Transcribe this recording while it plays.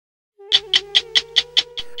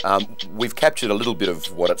We've captured a little bit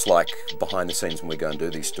of what it's like behind the scenes when we go and do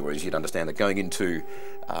these stories. You'd understand that going into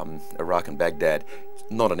Iraq and Baghdad,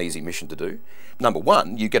 not an easy mission to do. Number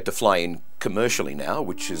one, you get to fly in commercially now,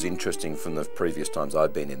 which is interesting from the previous times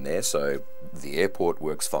I've been in there, so the airport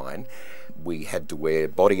works fine. We had to wear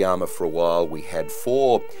body armour for a while. We had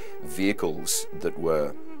 4 vehicles that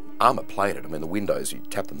were armour plated. I mean, the windows, you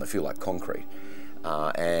tap them, they feel like concrete.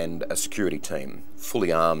 And a security team,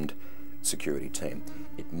 fully armed security team.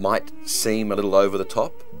 It might seem a little over the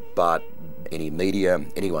top, but any media,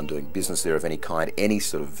 anyone doing business there of any kind, any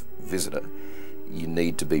sort of visitor, you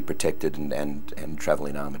need to be protected and travel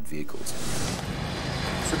in armoured vehicles.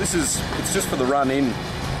 So it's just for the run in,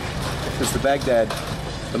 because Baghdad,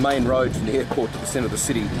 the main road from the airport to the centre of the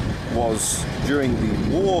city, was during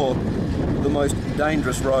the war the most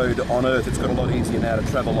dangerous road on earth. It's got a lot easier now to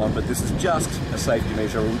travel on, but this is just a safety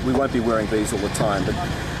measure. We won't be wearing these all the time, but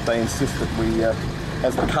they insist that we,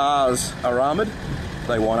 as the cars are armoured,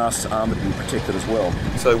 they want us armoured and protected as well.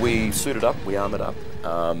 So we suited up, we armoured up.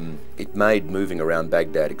 It made moving around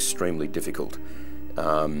Baghdad extremely difficult.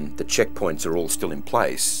 The checkpoints are all still in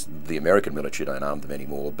place. The American military don't arm them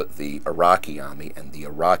anymore, but the Iraqi army and the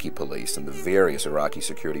Iraqi police and the various Iraqi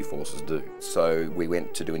security forces do. So we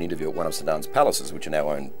went to do an interview at one of Saddam's palaces, which are now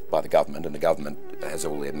owned by the government, and the government has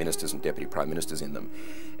all their ministers and deputy prime ministers in them.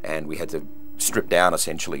 And we had to strip down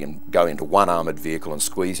essentially and go into one armoured vehicle and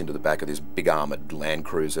squeeze into the back of this big armoured Land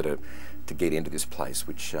Cruiser to get into this place,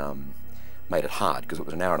 which made it hard because it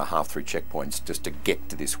was an hour and a half through checkpoints just to get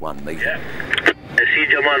to this one meeting. Yeah. I see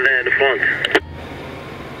Jamal there in the front.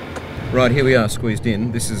 Right, here we are squeezed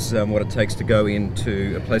in. This is what it takes to go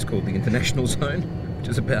into a place called the International Zone, which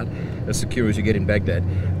is about as secure as you get in Baghdad.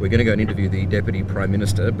 We're going to go and interview the Deputy Prime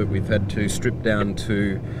Minister, but we've had to strip down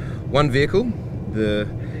to one vehicle, the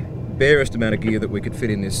barest amount of gear that we could fit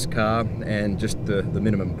in this car, and just the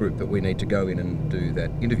minimum group that we need to go in and do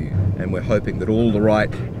that interview. And we're hoping that all the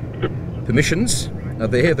right permissions are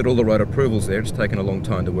there, that all the right approvals there. It's taken a long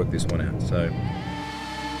time to work this one out. So.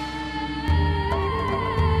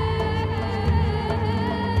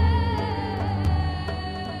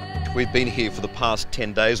 We've been here for the past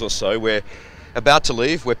 10 days or so. We're about to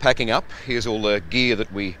leave, we're packing up. Here's all the gear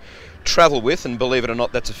that we travel with, and believe it or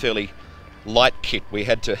not, that's a fairly light kit. We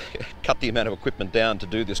had to cut the amount of equipment down to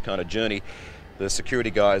do this kind of journey. The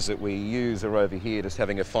security guys that we use are over here just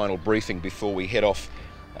having a final briefing before we head off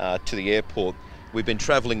to the airport. We've been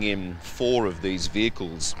travelling in 4 of these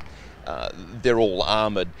vehicles. They're all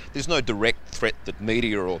armoured. There's no direct threat that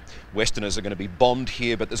media or Westerners are going to be bombed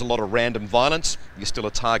here, but there's a lot of random violence. You're still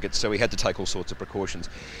a target, so we had to take all sorts of precautions.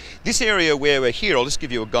 This area where we're here, I'll just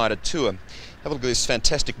give you a guided tour. Have a look at this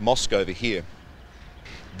fantastic mosque over here.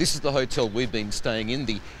 This is the hotel we've been staying in,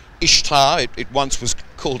 the Ishtar. It once was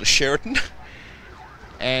called a Sheraton.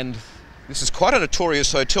 And this is quite a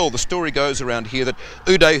notorious hotel. The story goes around here that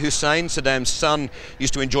Uday Hussein, Saddam's son,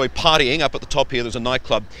 used to enjoy partying. Up at the top here, there's a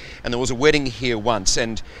nightclub, and there was a wedding here once,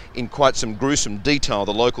 and in quite some gruesome detail,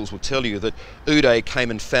 the locals will tell you that Uday came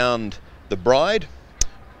and found the bride,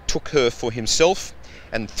 took her for himself,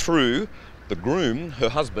 and threw the groom, her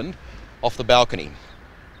husband, off the balcony,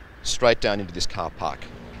 straight down into this car park.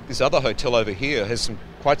 This other hotel over here has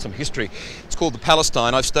quite some history. It's called the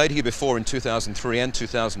Palestine. I've stayed here before in 2003 and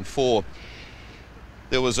 2004.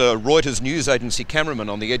 There was a Reuters news agency cameraman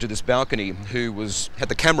on the edge of this balcony who had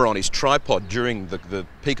the camera on his tripod during the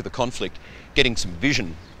peak of the conflict, getting some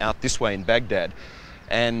vision out this way in Baghdad.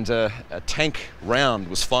 And a tank round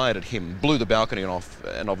was fired at him, blew the balcony off,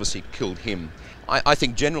 and obviously killed him. I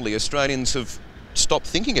think generally Australians have stop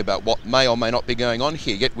thinking about what may or may not be going on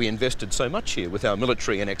here, yet we invested so much here with our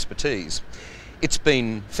military and expertise. It's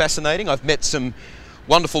been fascinating. I've met some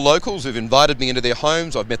wonderful locals who've invited me into their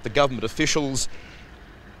homes. I've met the government officials.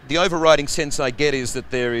 The overriding sense I get is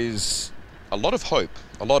that there is a lot of hope,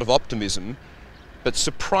 a lot of optimism, but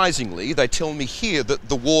surprisingly they tell me here that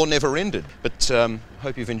the war never ended. But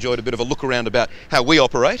hope you've enjoyed a bit of a look around about how we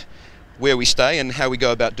operate, where we stay, and how we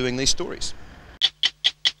go about doing these stories.